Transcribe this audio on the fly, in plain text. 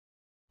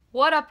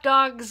What up,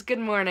 dogs? Good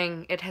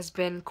morning. It has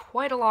been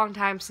quite a long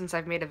time since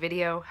I've made a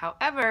video.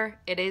 However,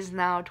 it is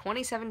now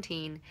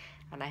 2017,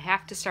 and I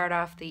have to start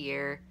off the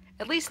year,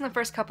 at least in the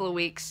first couple of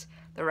weeks,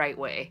 the right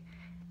way.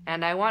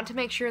 And I want to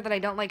make sure that I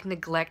don't,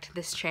 neglect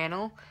this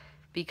channel,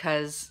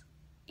 because,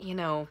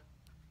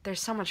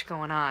 there's so much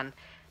going on.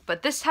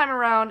 But this time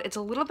around, it's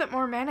a little bit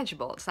more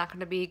manageable. It's not going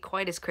to be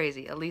quite as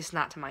crazy, at least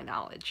not to my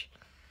knowledge.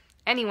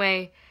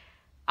 Anyway,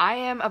 I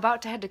am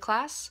about to head to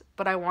class,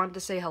 but I wanted to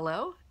say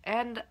hello,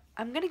 and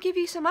I'm going to give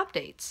you some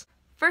updates.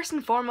 First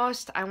and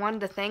foremost, I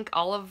wanted to thank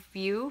all of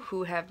you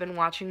who have been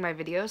watching my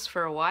videos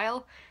for a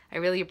while. I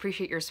really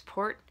appreciate your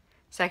support.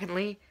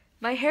 Secondly,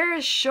 my hair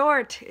is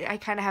short. I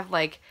kind of have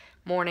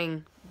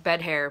morning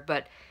bed hair,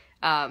 but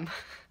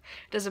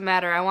doesn't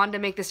matter. I wanted to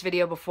make this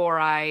video before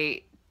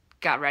I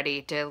got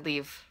ready to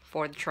leave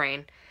for the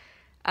train.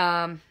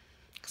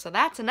 So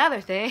that's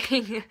another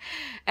thing.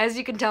 As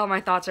you can tell,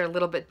 my thoughts are a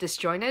little bit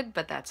disjointed,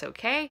 but that's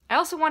okay. I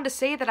also wanted to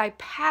say that I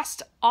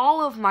passed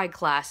all of my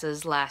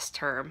classes last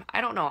term. I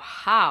don't know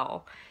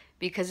how,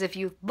 because if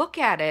you look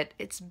at it,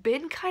 it's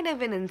been kind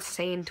of an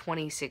insane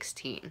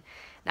 2016.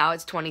 Now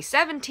it's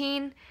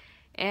 2017,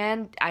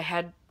 and I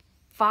had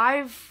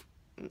I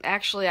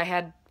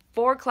had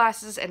 4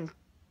 classes and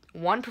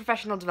 1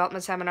 professional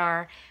development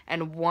seminar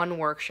and 1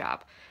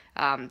 workshop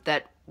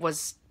that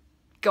was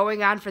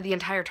going on for the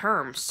entire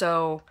term,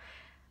 so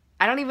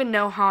I don't even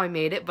know how I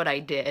made it, but I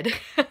did.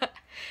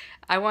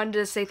 I wanted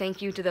to say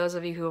thank you to those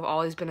of you who have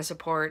always been a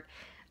support.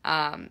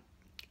 I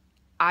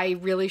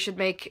really should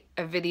make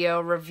a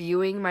video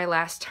reviewing my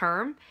last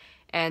term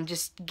and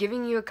just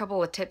giving you a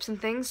couple of tips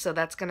and things, so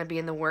that's going to be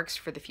in the works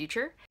for the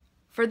future.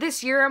 For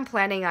this year, I'm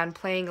planning on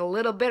playing a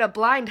little bit of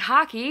blind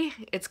hockey.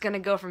 It's going to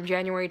go from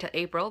January to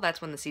April.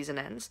 That's when the season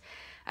ends.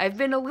 I've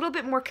been a little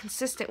bit more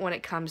consistent when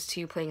it comes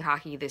to playing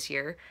hockey this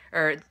year,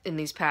 or in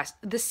this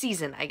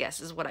season, I guess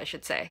is what I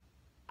should say.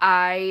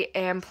 I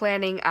am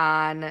planning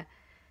on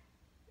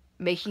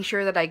making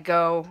sure that I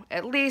go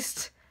at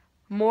least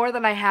more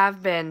than I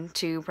have been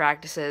to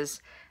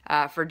practices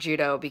for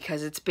judo,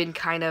 because it's been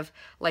kind of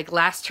like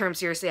last term,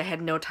 seriously, I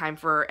had no time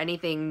for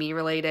anything me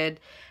related.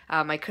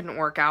 I couldn't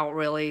work out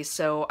really,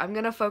 so I'm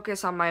gonna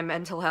focus on my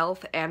mental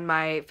health and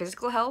my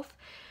physical health,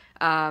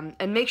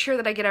 and make sure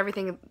that I get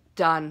everything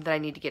done that I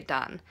need to get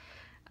done.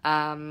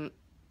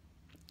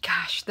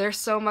 Gosh, there's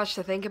so much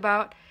to think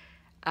about.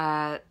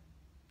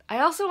 I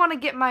also want to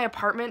get my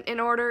apartment in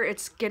order.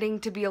 It's getting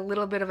to be a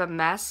little bit of a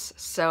mess,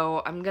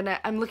 so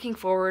I'm looking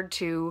forward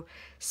to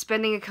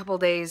spending a couple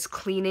days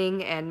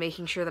cleaning and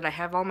making sure that I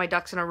have all my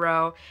ducks in a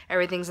row,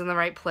 everything's in the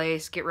right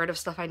place, get rid of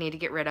stuff I need to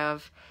get rid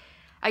of.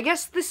 I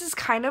guess this is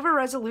kind of a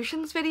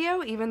resolutions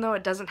video, even though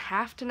it doesn't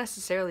have to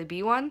necessarily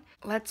be one.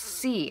 Let's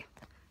see.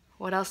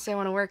 What else do I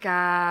want to work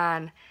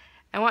on?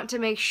 I want to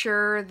make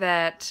sure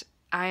that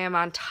I am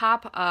on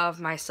top of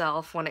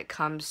myself when it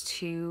comes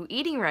to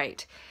eating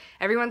right.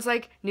 Everyone's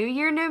like, new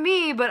year, new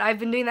me, but I've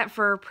been doing that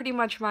for pretty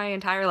much my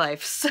entire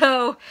life.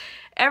 So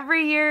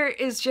every year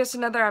is just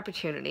another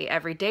opportunity.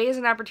 Every day is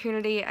an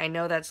opportunity. I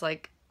know that's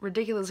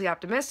ridiculously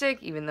optimistic,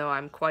 even though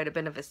I'm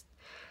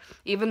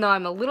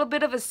a little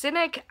bit of a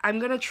cynic. I'm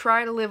gonna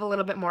try to live a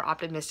little bit more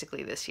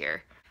optimistically this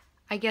year.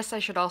 I guess I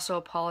should also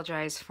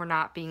apologize for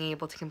not being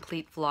able to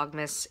complete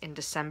Vlogmas in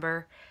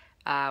December.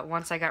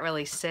 Once I got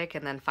really sick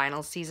and then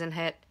finals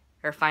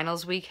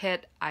week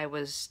hit, I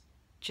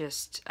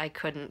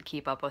couldn't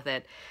keep up with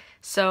it.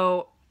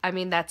 So, I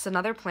mean, that's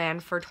another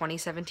plan for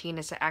 2017,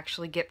 is to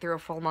actually get through a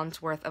full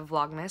month's worth of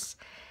Vlogmas.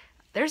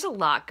 There's a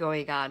lot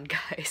going on,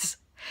 guys.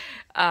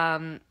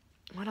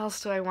 What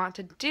else do I want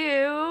to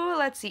do?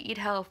 Let's see, eat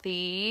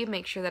healthy,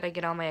 make sure that I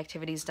get all my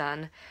activities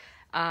done.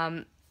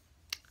 I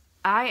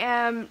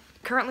am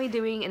currently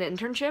doing an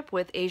internship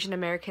with Asian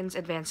Americans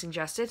Advancing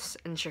Justice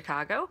in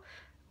Chicago.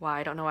 Well,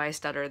 I don't know why I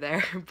stutter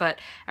there, but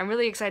I'm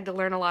really excited to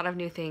learn a lot of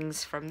new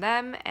things from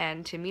them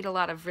and to meet a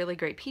lot of really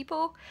great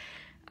people.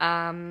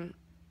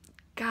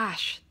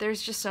 Gosh,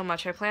 there's just so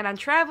much. I plan on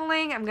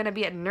traveling. I'm going to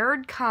be at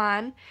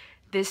NerdCon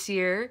this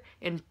year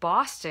in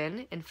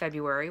Boston in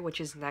February, which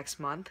is next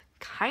month.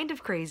 Kind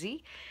of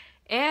crazy.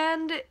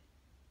 And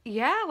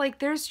yeah,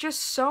 there's just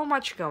so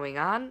much going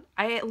on.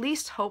 I at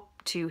least hope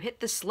to hit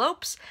the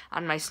slopes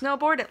on my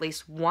snowboard at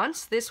least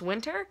once this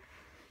winter.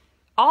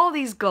 All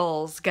these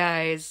goals,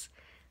 guys.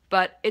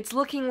 But it's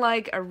looking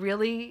like a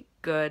really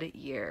good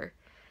year.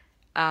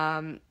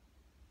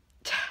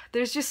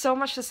 There's just so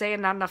much to say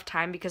and not enough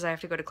time because I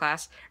have to go to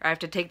class, or I have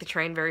to take the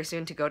train very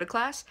soon to go to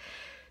class.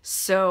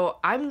 So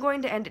I'm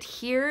going to end it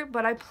here,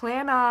 but I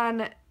plan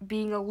on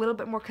being a little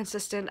bit more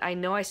consistent. I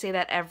know I say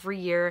that every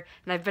year,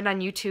 and I've been on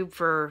YouTube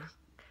for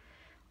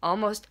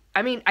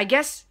I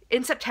guess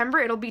in September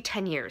it'll be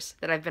 10 years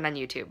that I've been on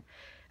YouTube.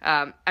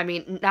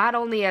 Not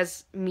only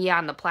as me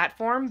on the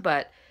platform,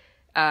 but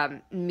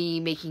me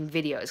making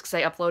videos, because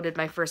I uploaded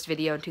my first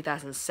video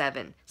in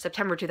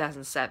September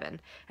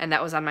 2007, and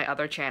that was on my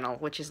other channel,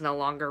 which is no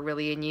longer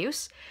really in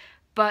use.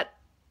 But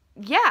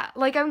yeah,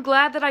 like I'm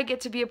glad that I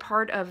get to be a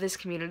part of this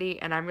community,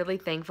 and I'm really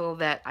thankful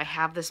that I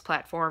have this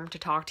platform to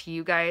talk to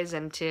you guys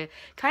and to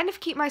kind of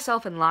keep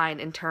myself in line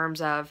in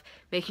terms of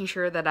making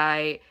sure that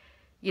I,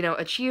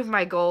 achieve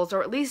my goals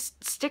or at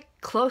least stick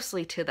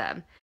closely to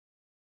them.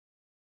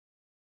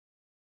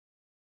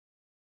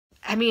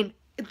 I mean,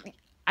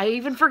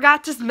 I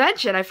forgot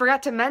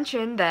to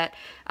mention that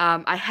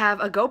I have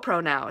a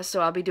GoPro now,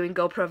 so I'll be doing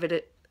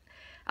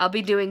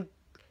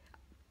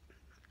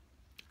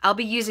I'll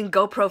be using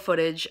GoPro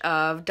footage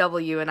of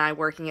W and I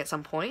working at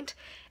some point,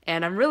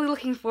 and I'm really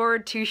looking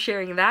forward to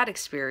sharing that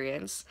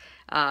experience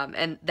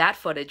and that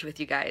footage with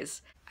you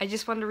guys. I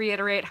just wanted to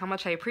reiterate how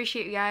much I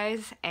appreciate you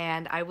guys,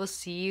 and I will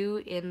see you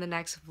in the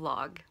next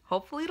vlog.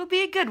 Hopefully it'll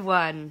be a good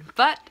one,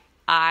 but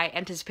I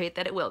anticipate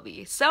that it will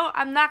be, so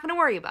I'm not going to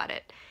worry about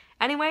it.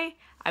 Anyway,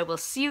 I will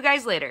see you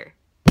guys later.